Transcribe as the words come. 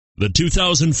The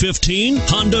 2015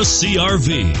 Honda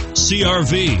CR-V.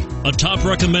 CR-V, a top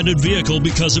recommended vehicle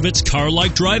because of its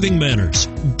car-like driving manners,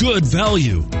 good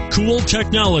value, cool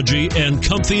technology, and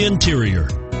comfy interior.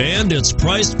 And it's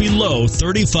priced below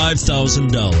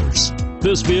 $35,000.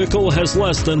 This vehicle has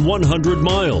less than 100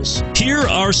 miles. Here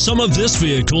are some of this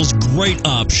vehicle's great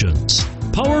options: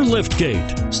 power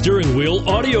liftgate, steering wheel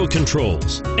audio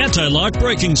controls, anti-lock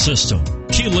braking system,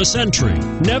 keyless entry,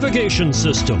 navigation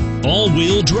system,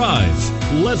 all-wheel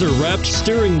drive, leather-wrapped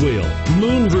steering wheel,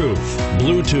 moonroof,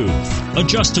 Bluetooth,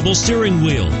 adjustable steering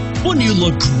wheel. Wouldn't you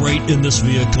look great in this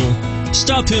vehicle?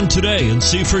 Stop in today and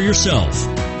see for yourself.